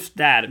it with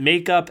that.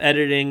 Makeup,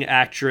 editing,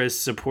 actress,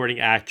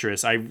 supporting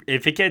actress.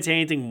 If it gets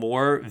anything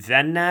more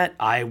than that,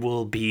 I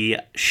will be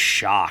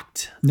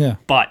shocked. Yeah.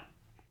 But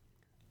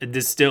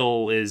this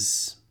still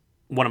is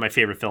one of my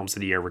favorite films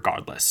of the year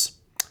regardless.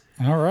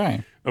 All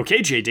right. Okay,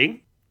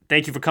 JD.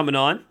 Thank you for coming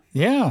on.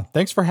 Yeah,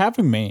 thanks for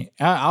having me.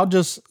 I'll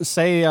just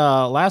say,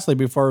 lastly,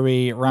 before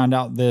we round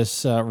out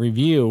this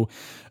review,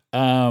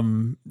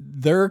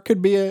 there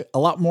could be a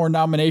lot more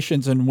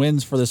nominations and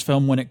wins for this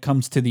film when it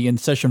comes to the In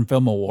Session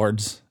Film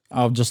Awards.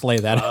 I'll just lay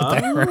that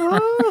out there.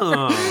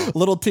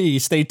 Little T,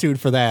 stay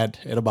tuned for that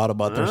in about a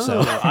month or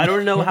so. I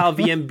don't know how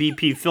the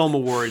MVP Film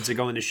Awards are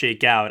going to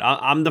shake out.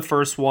 I'm the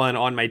first one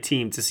on my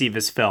team to see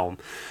this film.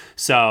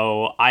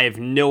 So I have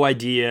no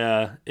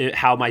idea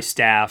how my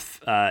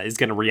staff is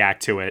going to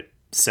react to it.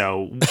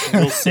 So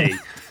we'll see.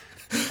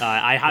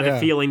 I have a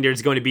feeling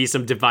there's going to be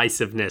some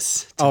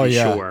divisiveness, to be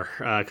sure,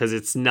 because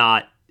it's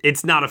not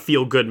a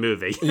feel-good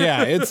movie.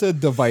 Yeah, it's a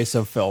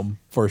divisive film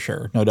for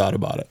sure. No doubt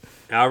about it.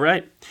 All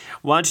right.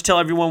 Why don't you tell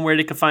everyone where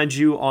they can find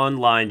you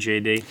online,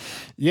 JD?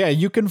 Yeah,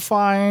 you can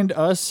find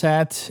us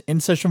at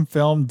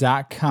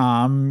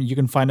InSessionFilm.com. You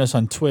can find us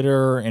on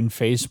Twitter and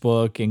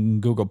Facebook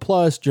and Google+.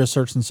 Just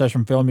search In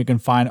Session Film. You can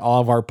find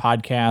all of our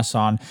podcasts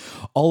on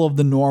all of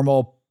the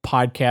normal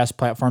podcast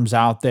platforms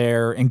out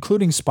there,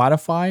 including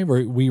Spotify,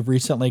 where we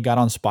recently got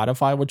on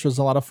Spotify, which was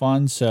a lot of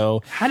fun.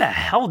 So how the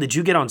hell did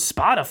you get on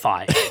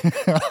Spotify?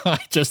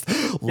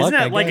 Isn't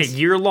that like a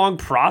year-long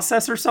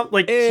process or something?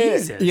 Like,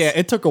 Jesus. Yeah,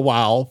 it took a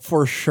while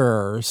for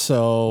sure.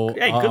 So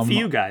hey, good for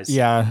you guys.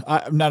 Yeah,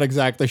 I'm not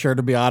exactly sure,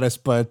 to be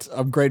honest, but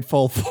I'm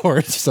grateful for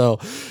it.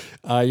 So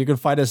you can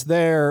find us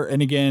there.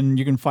 And again,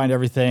 you can find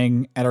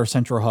everything at our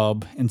central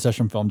hub,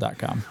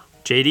 InSessionFilm.com.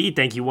 JD,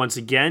 thank you once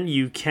again.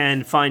 You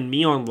can find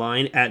me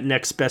online at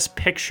Next Best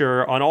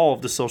Picture on all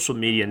of the social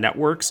media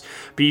networks.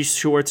 Be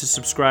sure to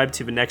subscribe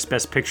to the Next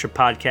Best Picture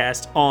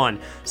podcast on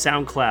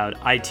SoundCloud,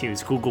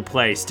 iTunes, Google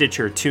Play,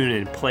 Stitcher,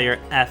 TuneIn, Player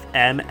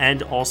FM,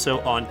 and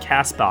also on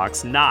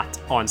CastBox, not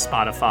on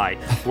Spotify.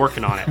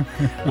 Working on it.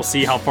 We'll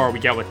see how far we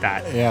get with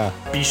that. Yeah.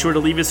 Be sure to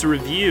leave us a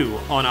review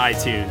on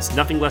iTunes.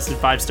 Nothing less than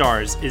 5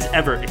 stars is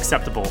ever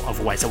acceptable.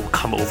 Otherwise, I will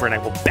come over and I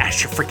will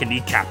bash your freaking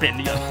kneecap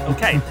in.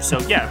 Okay, so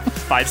yeah,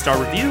 5-star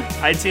review,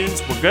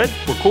 iTunes, we're good,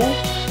 we're cool,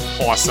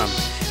 awesome.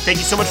 Thank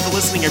you so much for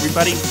listening,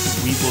 everybody.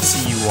 We will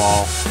see you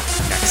all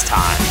next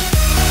time.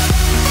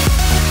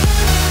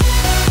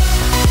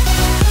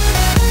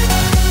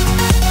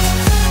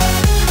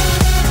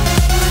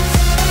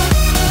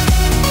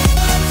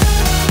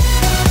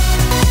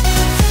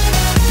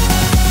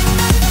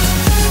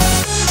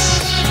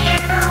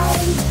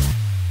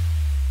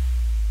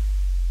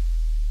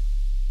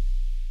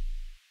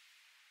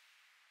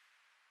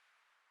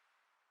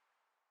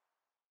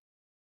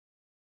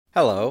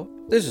 Hello,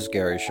 this is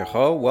Gary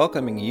Chahot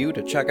welcoming you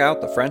to check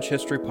out the French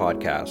History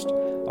Podcast.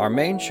 Our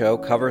main show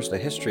covers the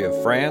history of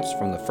France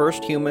from the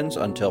first humans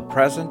until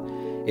present.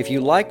 If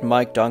you liked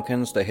Mike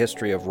Duncan's The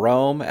History of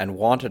Rome and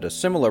wanted a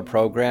similar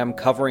program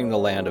covering the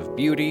land of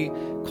beauty,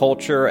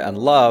 culture, and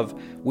love,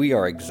 we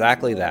are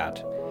exactly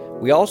that.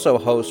 We also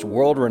host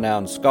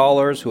world-renowned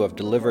scholars who have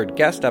delivered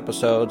guest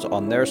episodes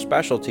on their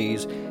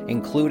specialties,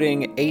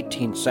 including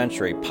 18th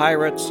century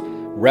pirates,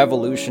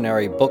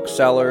 revolutionary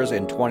booksellers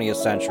in 20th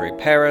century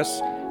Paris,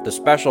 the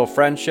special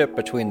friendship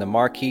between the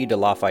Marquis de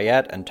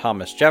Lafayette and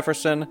Thomas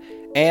Jefferson,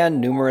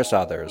 and numerous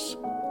others.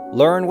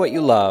 Learn what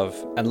you love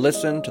and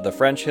listen to the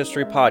French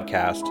History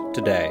Podcast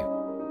today.